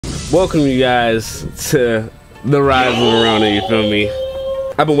Welcome you guys to the rise of the Ronin, you feel me?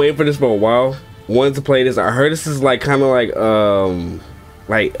 I've been waiting for this for a while. Wanted to play this. I heard this is like kind of like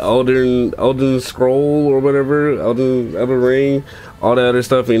Elden Scroll or whatever, Elden Ring, all that other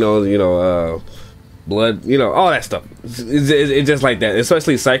stuff, you know, blood, you know, all that stuff. It's just like that,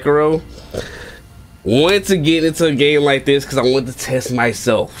 especially Sekiro. Wanted to get into a game like this because I wanted to test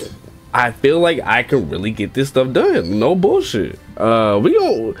myself. I feel like I can really get this stuff done. No bullshit.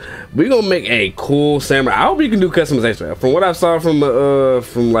 We gonna make a cool samurai. I hope you can do customization. From what I saw from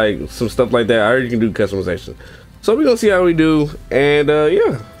like some stuff like that, I heard you can do customization. So we're gonna see how we do. And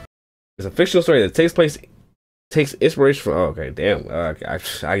yeah, it's a fictional story that takes inspiration from. Oh, okay, damn. I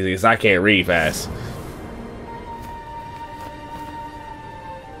guess I can't read fast.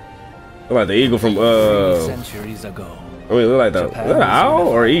 What about the eagle from centuries ago? I mean, look like that. Is that an owl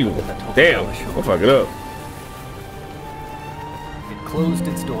or eagle? Damn, I'm fucking up. It closed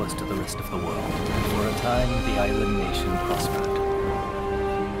its doors to the rest of the world. For a time, the island nation prospered.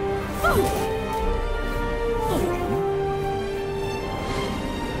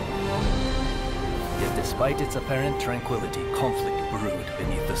 Yet despite its apparent tranquility, conflict brewed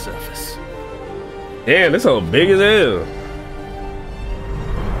beneath the surface. Damn, this whole big as hell.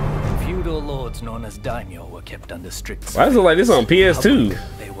 Feudal lords known as daimyo were kept under strict surveillance. Why does it look like this on PS2?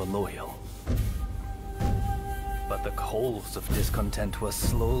 They were loyal. But the coals of discontent were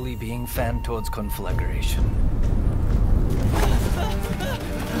slowly being fanned towards conflagration.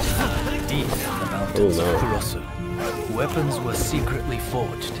 Deep in the mountains of Kurosu, weapons were secretly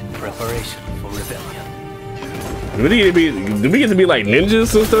forged in preparation for rebellion. Do we get to be like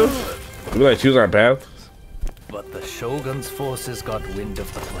ninjas and stuff? Do we like choose our path? But the Shogun's forces got wind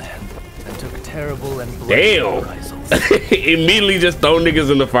of the plan and took terrible and bloody reprisals. Immediately just throw niggas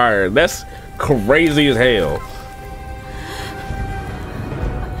in the fire. That's crazy as hell.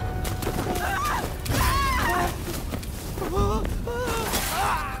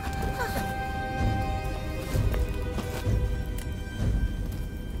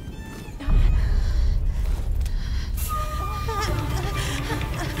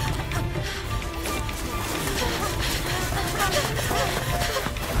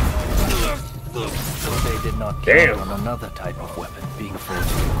 Damn. On another type of weapon being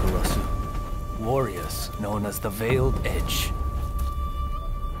forged in Kurosu. Warriors known as the Veiled Edge.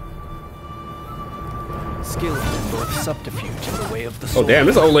 Skilled in both subterfuge and the way of the sword. Oh damn,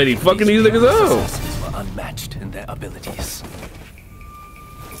 this old lady fucking these niggas up. Assassins were unmatched in their abilities.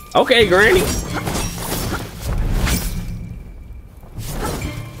 Okay, Granny.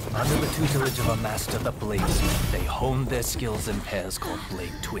 Under the tutelage of a master, the Bladesmith, they honed their skills in pairs called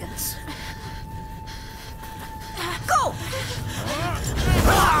Blade Twins. Go!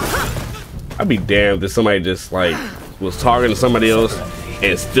 I'd be damned if somebody just like was talking to somebody else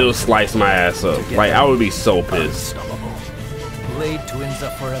and still sliced my ass up. Like I would be so pissed. Unstoppable. Blade Twins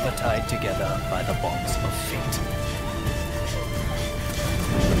are forever tied together by the bonds of fate.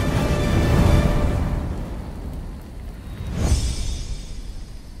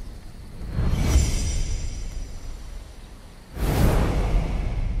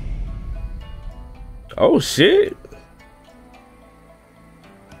 Oh shit.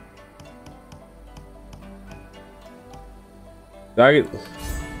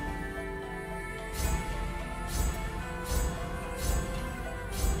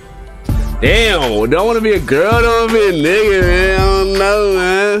 Damn, don't want to be a girl, don't want to be a nigga, man. I don't know,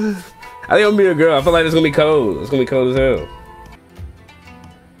 man. I think I'm gonna be a girl. I feel like it's gonna be cold. It's gonna be cold as hell.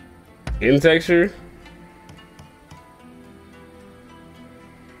 Skin texture.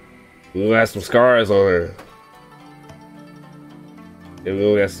 We're gonna have some scars on her. Yeah, we're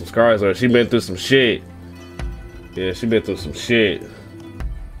gonna have some scars on her. She been through some shit. Yeah, she been through some shit.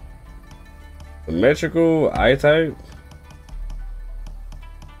 Symmetrical eye type.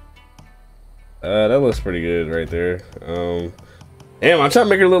 That looks pretty good right there. Damn, I'm trying to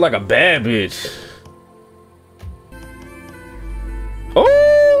make her look like a bad bitch.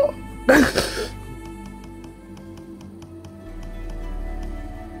 Oh!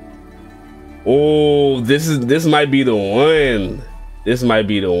 Oh, this might be the one. This might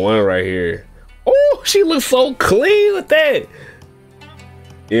be the one right here. Oh, she looks so clean with that.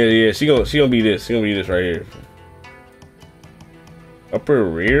 Yeah, she gonna be this. She gonna be this right here. Upper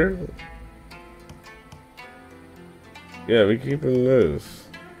rear. Yeah, we keeping this.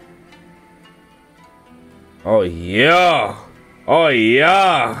 Oh yeah. Oh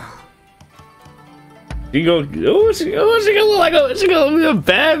yeah. She gonna look like she gonna be a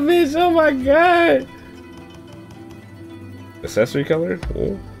bad bitch. Oh my god. Accessory color?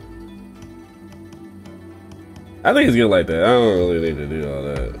 Ooh. I think it's good like that. I don't really need to do all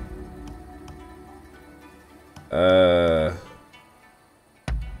that. I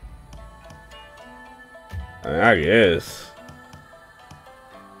guess.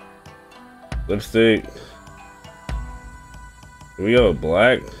 Lipstick. Can we go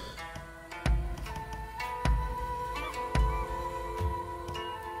black?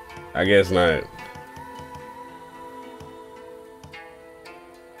 I guess not.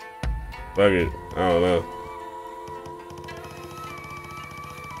 Fuck it. I don't know.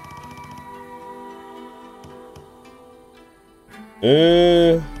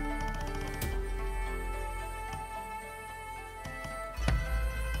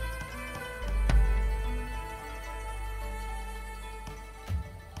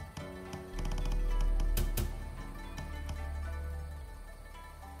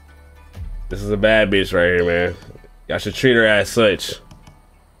 This is a bad bitch right here, man. Y'all should treat her as such.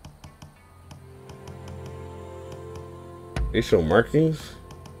 They show markings?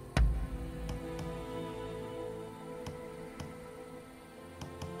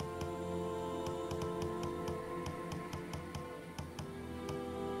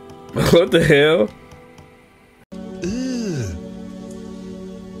 What the hell?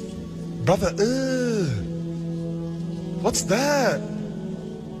 Brother, what's that?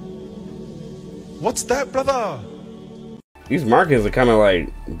 What's that, brother? These markings are kind of like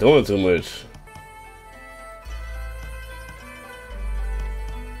doing too much.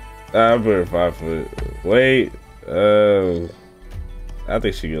 I put her 5 foot. Wait, I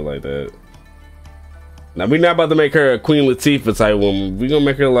think she good like that. Now we not about to make her a Queen Latifah type woman. We gonna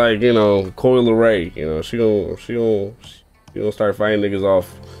make her like, you know, Coil Ray. You know, she gonna start fighting niggas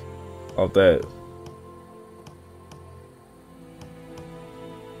off that.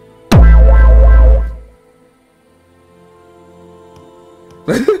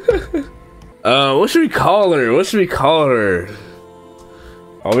 What should we call her? What should we call her?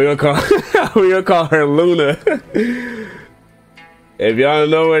 Oh, we gonna call her Luna. If y'all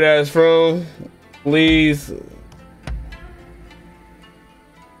know where that's from, please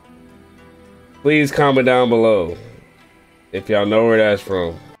comment down below. If y'all know where that's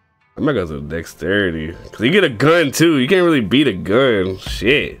from. I'm gonna go to dexterity. Cause you get a gun too. You can't really beat a gun.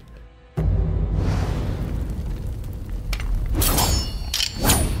 Shit.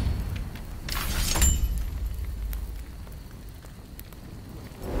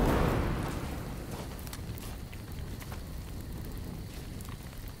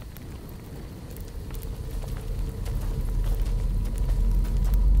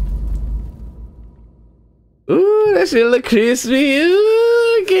 Ooh, that shit look crispy.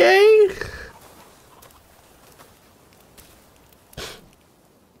 Ooh, okay.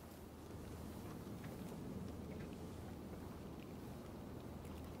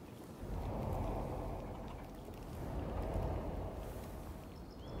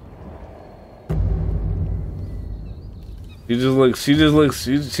 She just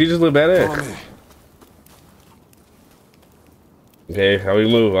look badass. Okay, how we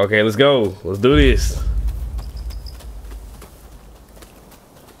move? Okay, let's go. Let's do this.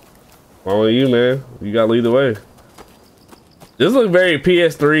 Only you, man. You gotta lead the way. This looks very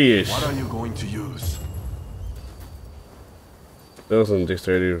PS3-ish. What are you going to use? Those some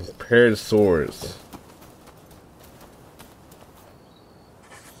dexterity. Paired swords.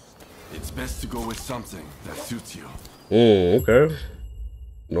 It's best to go with something that suits you. Okay.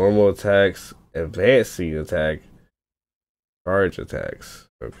 Normal attacks, advancing attack, charge attacks.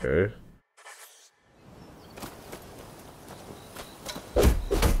 Okay.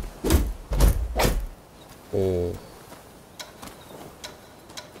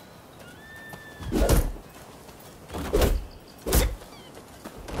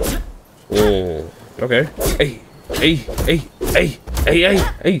 Okay. Hey.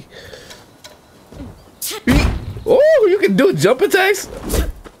 Oh, you can do jump attacks?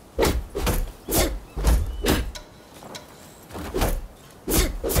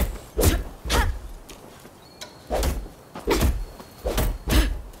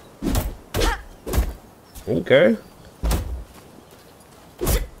 Okay.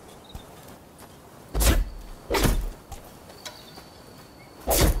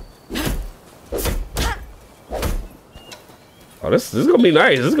 Oh, this is gonna be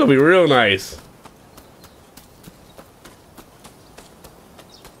nice. This is gonna be real nice.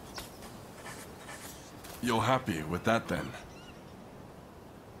 You're happy with that then?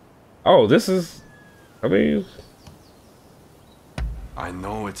 Oh, this is, I mean, I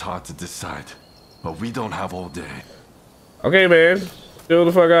know it's hard to decide, but we don't have all day. okay, man. Chill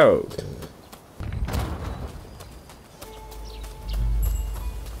the fuck out.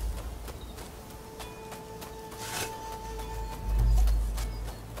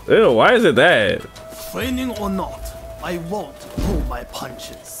 Ew, why is it that? Training or not, I won't pull my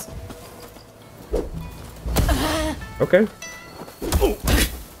punches. Okay.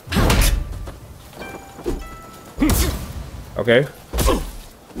 Okay.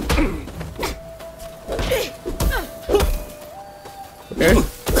 Okay.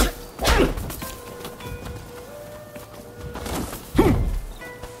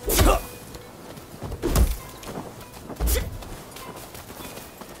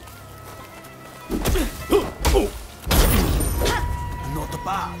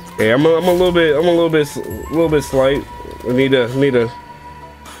 Okay, I'm a little bit slight. I need to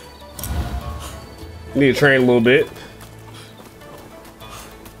train a little bit.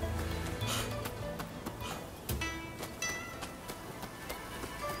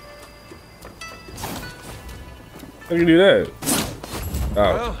 How can you do that? Oh.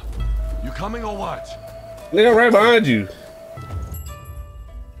 Well, you coming or what? Nigga, right behind you.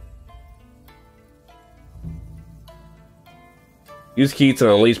 Use key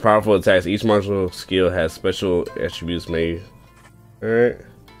to unleash powerful attacks. Each martial skill has special attributes made. Alright.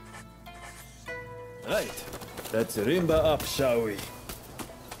 Right. Let's rimba up, shall we?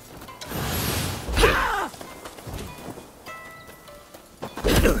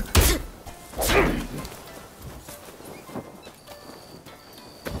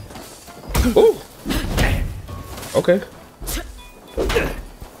 Ooh. Okay.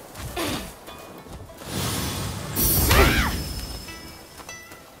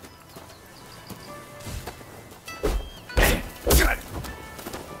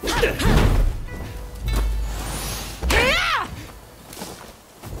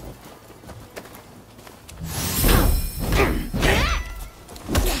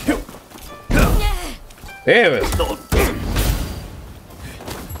 Damn it.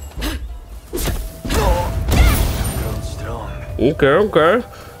 Okay.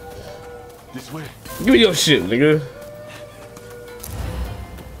 This way. Give me your shit, nigga.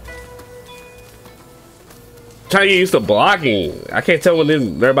 Trying to get used to blocking. I can't tell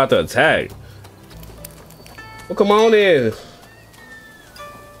when they're about to attack. Well, come on in.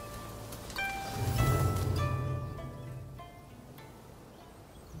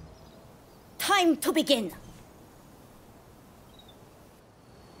 Time to begin.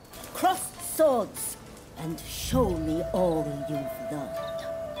 Cross swords and show me all you've learned.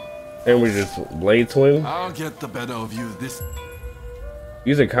 And we just blade twin. I'll get the better of you this.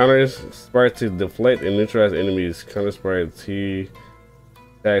 Use a counter spark to deflect and neutralize enemies. Counter spark T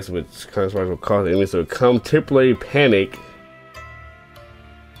attacks with counter spark will cause enemies to become temporary panic.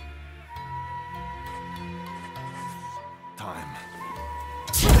 Time.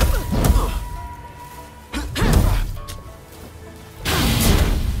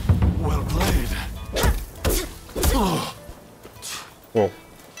 Well played. Whoa.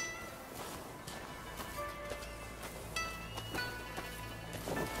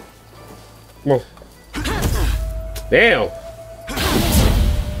 Come on. Damn.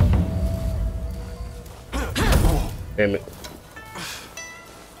 Damn it.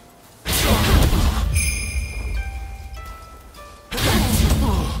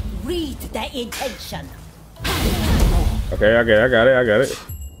 Read the intention. Okay, I got it.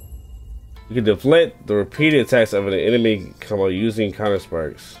 You can deflect the repeated attacks of an enemy combo using counter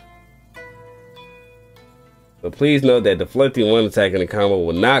sparks. But please note that deflecting one attack in a combo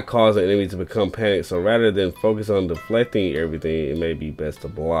will not cause an enemy to become panicked, so rather than focus on deflecting everything, it may be best to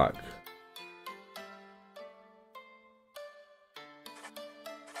block.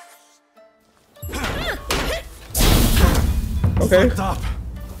 Okay.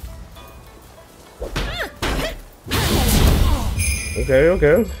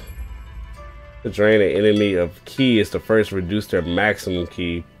 Okay. To drain an enemy of ki is to first reduce their maximum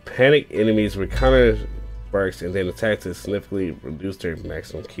ki. Panic enemies with counter sparks and then attack to significantly reduce their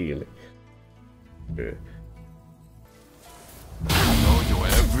maximum ki. Good. I know your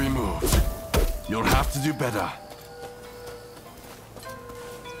every move. You'll have to do better.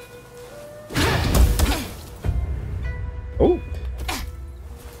 Oh.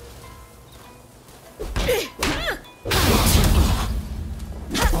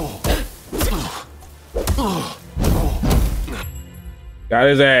 Got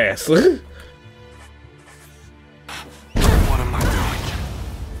his ass. What am I doing?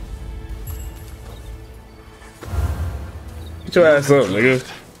 Get your ass up, nigga.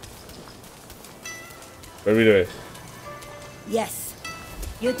 What are we doing? Yes,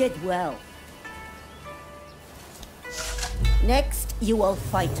 you did well. Next, you will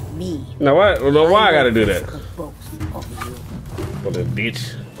fight me. Now what? Well, why I gotta do that? Both of you. Well, then,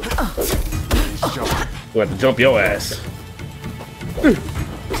 bitch. You have to jump your ass.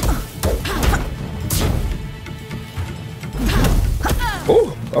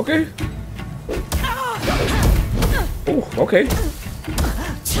 Okay. Ooh, okay.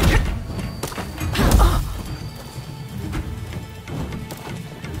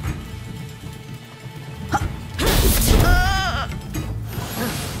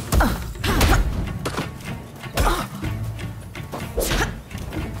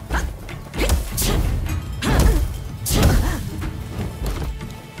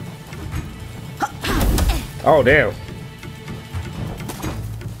 Oh, damn.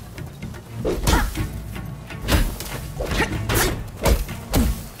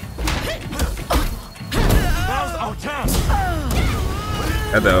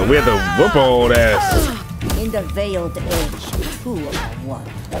 We had to whoop old ass. In the veiled edge, 2 are 1.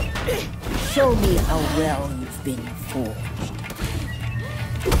 Show me how well you've been forged.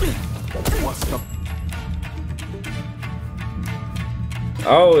 What's the...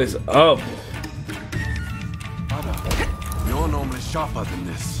 Oh, it's up. You're normally sharper than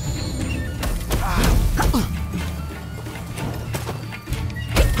this.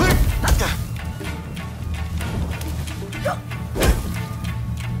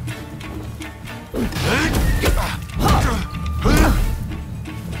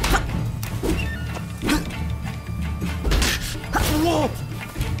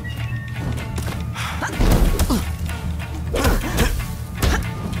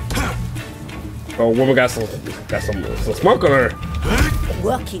 Oh, woman got some smoke on her.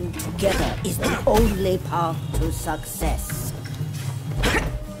 Working together is the only path to success.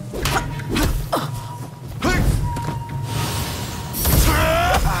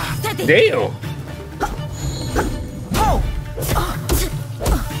 Damn. Oh,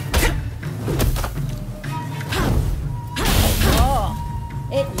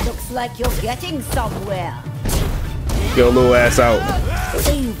 it looks like you're getting somewhere. Get your little ass out.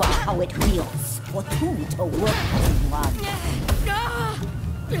 Savor how it feels for 2 to work as 1.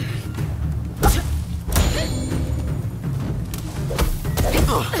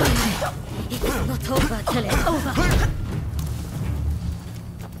 It's not over till it's over.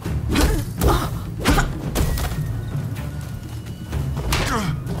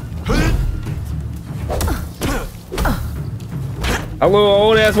 Our little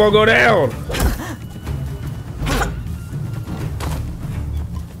old ass won't go down.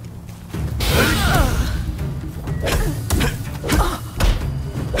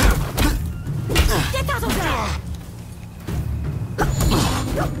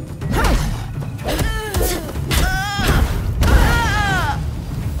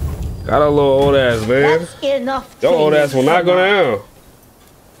 Got a little old ass, man. That's enough. Your old ass will not go down.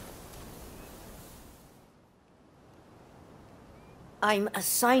 I'm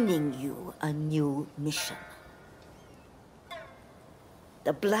assigning you a new mission.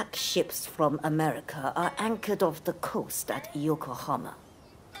 The black ships from America are anchored off the coast at Yokohama.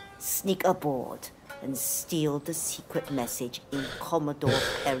 Sneak aboard and steal the secret message in Commodore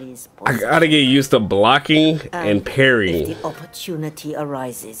Perry's I possession. gotta get used to blocking and parrying. If the opportunity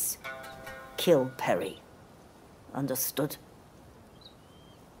arises, kill Perry. Understood?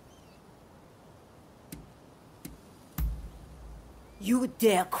 You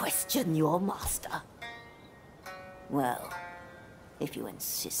dare question your master? Well, if you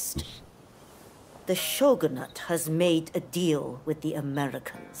insist. The Shogunate has made a deal with the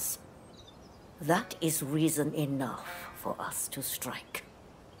Americans. That is reason enough for us to strike.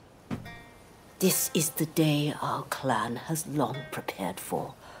 This is the day our clan has long prepared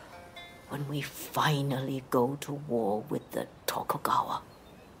for, when we finally go to war with the Tokugawa.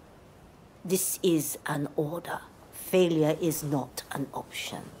 This is an order. Failure is not an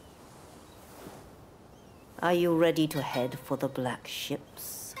option. Are you ready to head for the black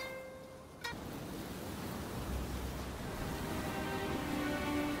ships?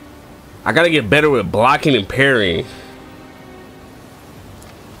 I gotta get better with blocking and parrying.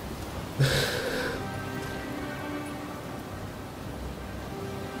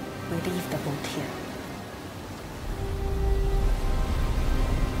 We leave the boat here.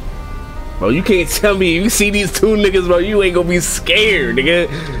 Bro, you can't tell me you see these 2 niggas, bro, you ain't gonna be scared, nigga.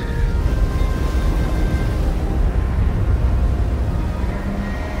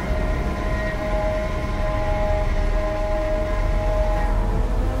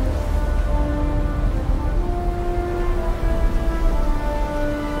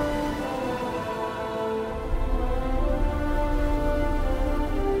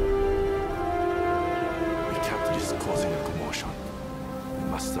 The captain is causing a commotion. We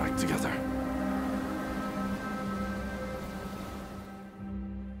must strike together.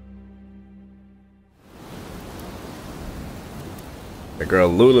 That girl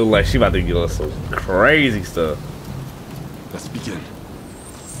Lulu like she about to get on some crazy stuff. Let's begin.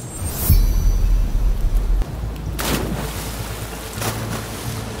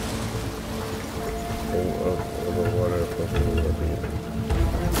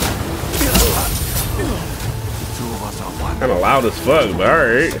 Kinda loud as fuck, but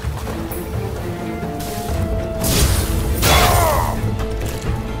alright.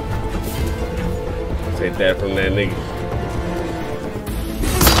 Take that from that nigga.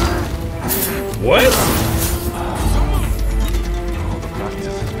 What?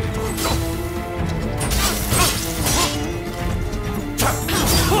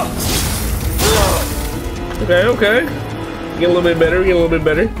 Okay, okay. Get a little bit better, get a little bit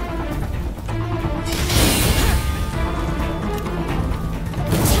better.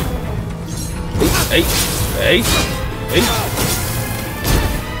 Hey, hey, hey.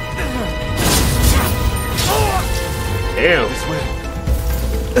 Damn.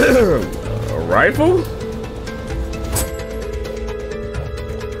 A rifle?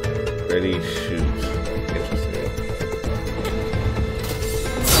 Ready, shoot. Interesting.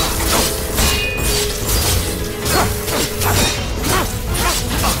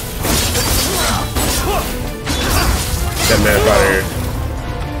 That man's out here.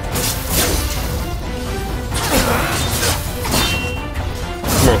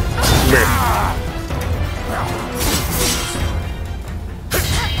 Come on, come here.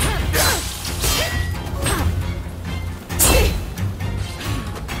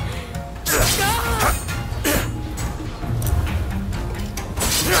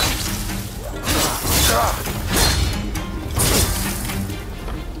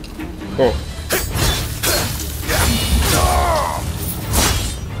 Oh.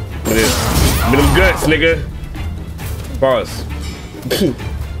 Give me them guts, nigga. Pause.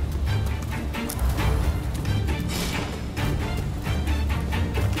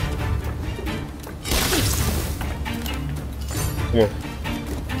 Come on.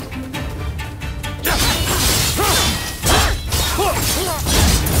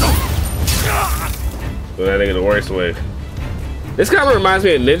 So that nigga the worst way. This kind of reminds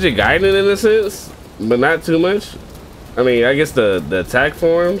me of Ninja Gaiden in a sense, but not too much. I mean, I guess the attack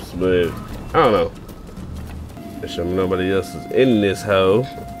forms, but I don't know. There's nobody else is in this hoe.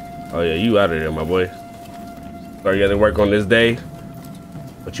 Oh yeah, you out of there, my boy. Sorry you had to work on this day,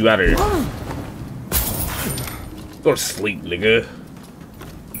 but you out of here. Go to sleep, nigga.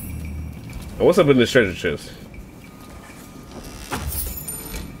 Now, what's up in this treasure chest?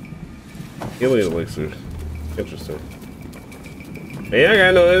 Healing elixir. Interesting. Hey, I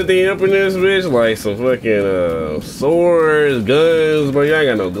got no anything up in this bitch, like some fucking swords, guns, but y'all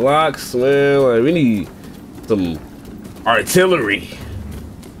ain't got no Glocks, man. Like, we need some artillery.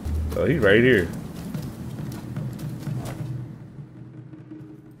 Oh, he's right here.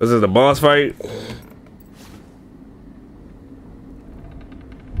 This is the boss fight.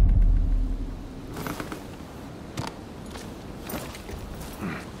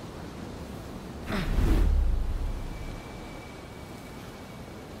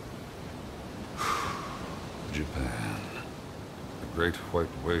 Great white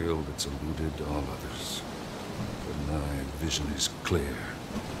whale that's eluded all others. But my vision is clear,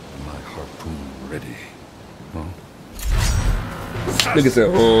 and my harpoon ready. Huh? Look at that,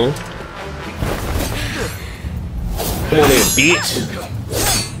 huh? Come on in, bitch.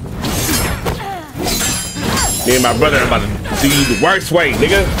 Me and my brother are about to do you the worst way,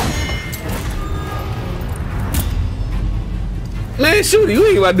 nigga. Man, shoot, you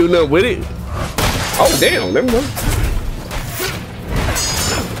ain't about to do nothing with it. Oh, damn, never mind.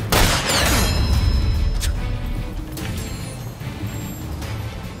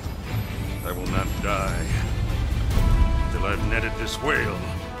 Die till I've netted this whale.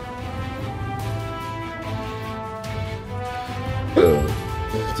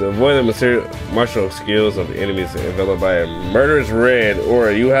 To avoid the martial skills of the enemies enveloped by a murderous red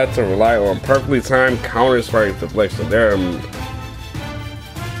aura, you have to rely on perfectly timed counter-strike deflection. There are,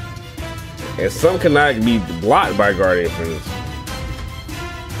 and some cannot be blocked by Guardian for this.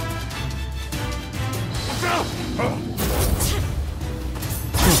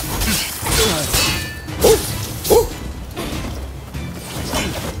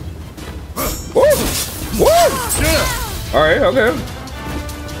 All right, okay.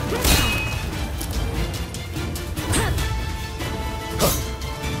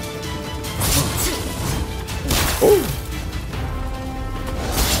 Ooh.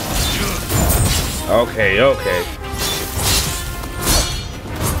 Okay, okay.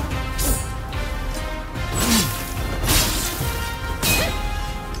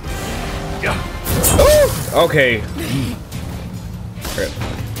 Ooh. Okay.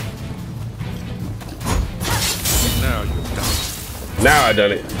 Now I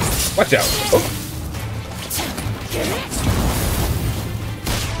done it. Watch out. Oh.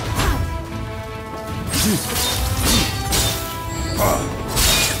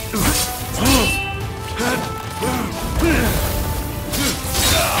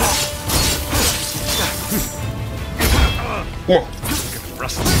 Come on.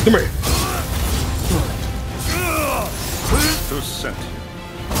 Come here. Who's sent you?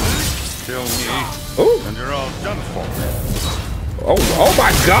 Kill me, Oh. and you're all done for. Oh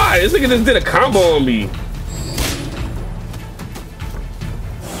my God! This nigga just did a combo on me.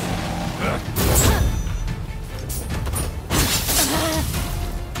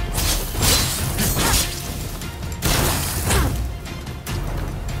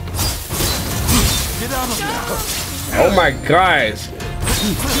 Get out of there! Oh my gosh!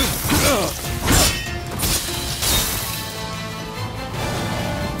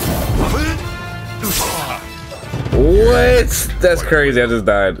 What? That's crazy. I just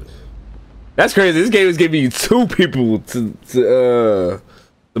died. That's crazy. This game is giving you two people to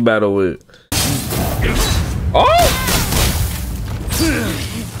battle with. Oh!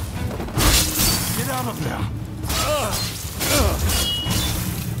 Get out of there!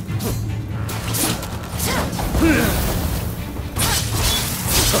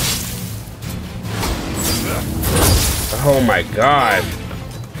 Oh my God!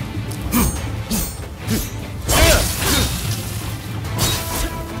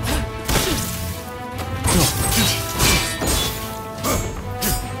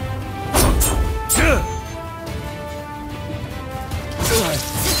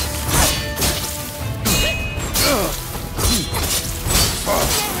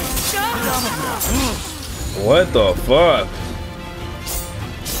 What the fuck?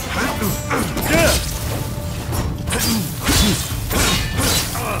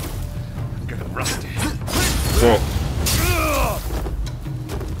 Get rusty. Oh.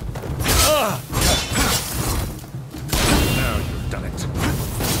 Now you've done it.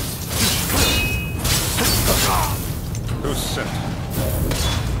 Who's sent?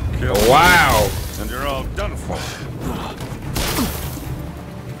 Kill me, Wow! and you're all done for.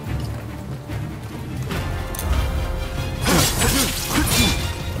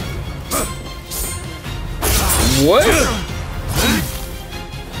 What?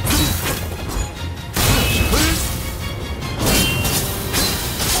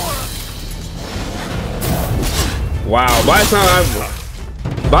 Wow! By the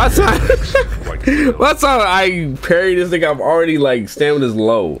time I parry this thing, I'm already like stamina's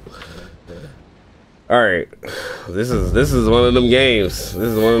low. All right, this is one of them games. This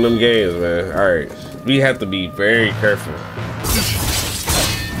is one of them games, man. All right, we have to be very careful.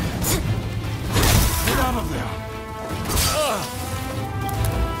 Get out of there!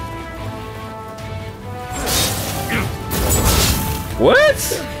 What?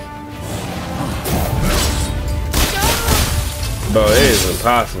 Bro, it is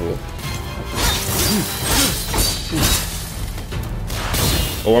impossible.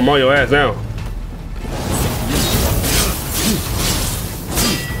 Oh, I'm on your ass now.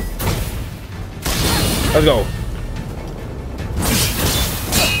 Let's go.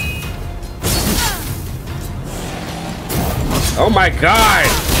 Oh my God!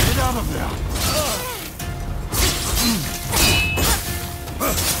 Get out of there!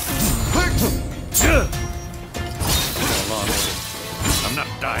 I'm not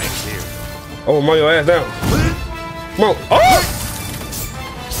dying here. Oh, I'm on your ass now. Come on. Oh!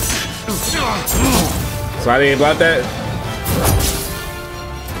 So I didn't block that?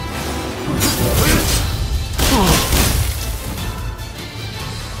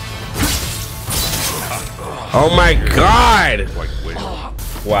 Oh my God!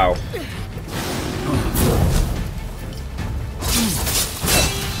 Wow.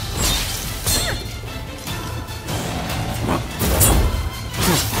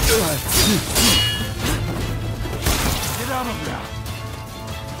 Get out of there!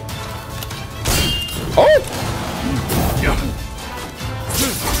 Oh!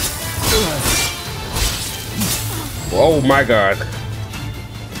 Oh my God.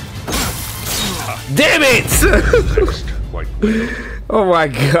 Damn it! Oh my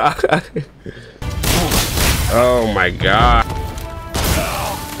God. Oh my God.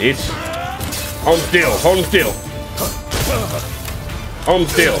 It's... Hold him still. Hold him still. Hold him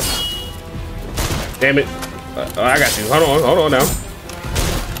still. Damn it. I got you. Hold on now.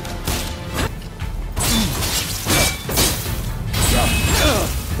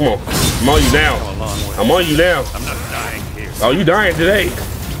 Come on. I'm on you now. I'm on you now. I'm not dying here. Oh, you dying today.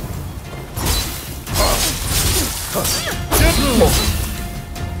 Come on.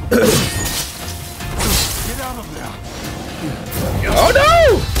 Get out of there! Oh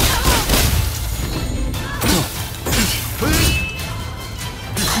no!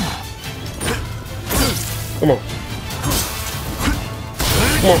 Come on.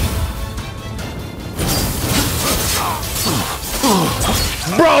 Come on.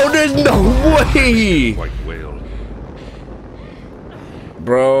 Bro, there's no way! White whale.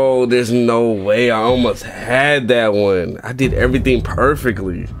 Bro, there's no way. I almost had that one. I did everything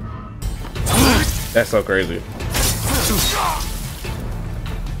perfectly. That's so crazy.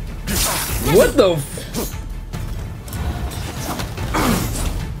 What the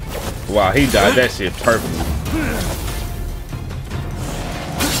wow, he died that shit perfectly.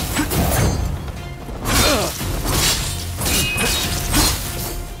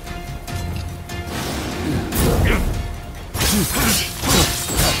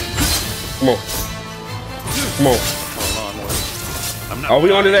 Come on. Come on. Are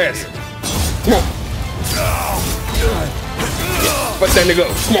we on his ass? Come on. Yeah, fuck that nigga up.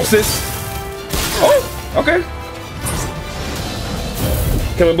 Come on, sis. Oh, okay.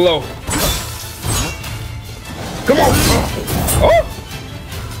 Coming below. Come on. Oh.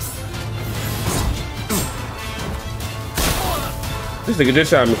 This nigga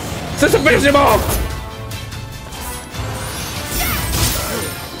just shot me. Sister, finish him off.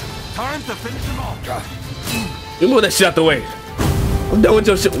 Time to finish him off. You move that shit out the way. I'm done with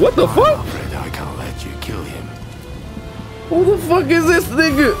your shit. What the fuck? Afraid I can't let you kill him. Who the fuck is this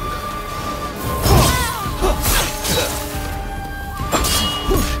nigga?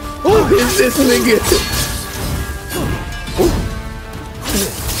 Who is this nigga?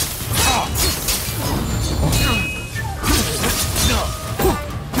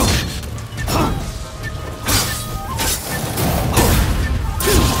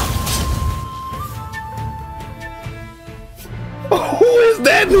 Who is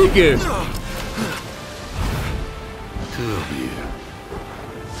that nigga? Two of you.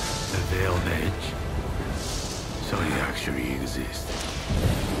 The Veiled Edge. So you actually exist.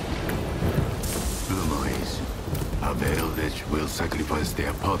 Rumor is, a Veiled Edge will sacrifice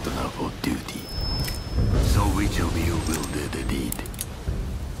their partner for duty. So which of you will do the deed?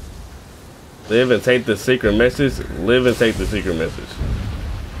 Live and take the secret message. Live and take the secret message.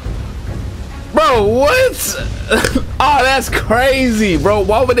 Bro, what? Oh, that's crazy, bro.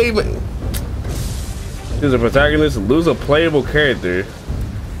 Why would they even? Is a protagonist lose a playable character?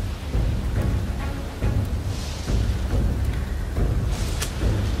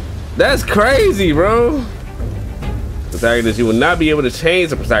 That's crazy, bro. Protagonist, you will not be able to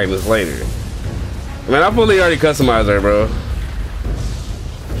change the protagonist later. Man, I fully already customized her, bro.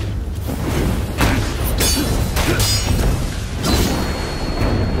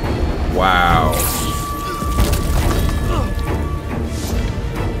 Wow.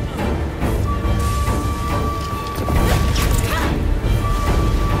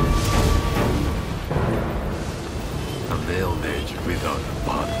 A Veiled Edge without a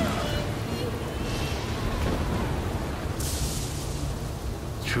partner.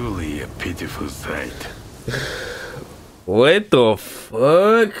 Truly a pitiful sight. What the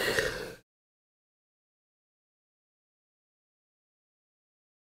fuck?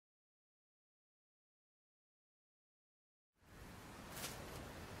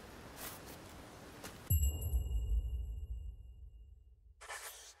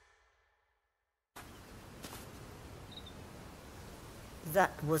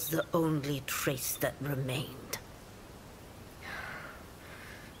 That was the only trace that remained.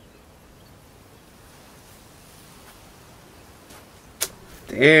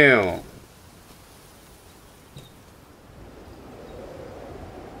 Damn.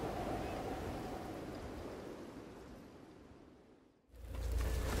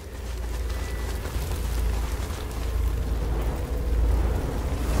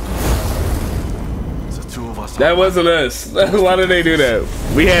 The two of us. That wasn't us. Why did they do that?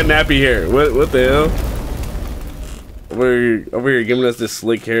 We had nappy hair. What the hell? Over here giving us this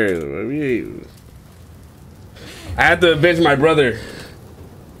slick hair. I had to avenge my brother.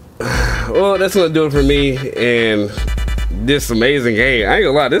 Well, that's gonna do it for me and this amazing game. I ain't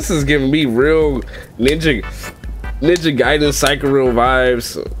gonna lie, this is giving me real Ninja Gaiden Psycho-Real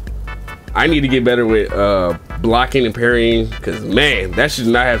vibes. I need to get better with blocking and parrying, because man, that should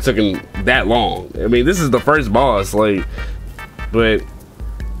not have taken that long. I mean, this is the first boss, like, but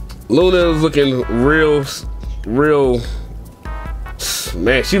Luna is looking real,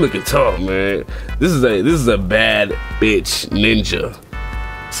 man, she looking tough, man. This is a bad bitch ninja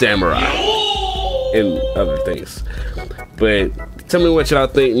samurai and other things. But tell me what y'all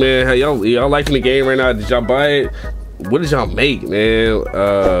think, man. How y'all liking the game right now? Did y'all buy it? What did y'all make, man?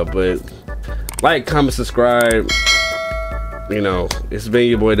 But like, comment, subscribe. You know, it's been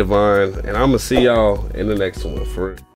your boy Devon, and I'm gonna see y'all in the next one. For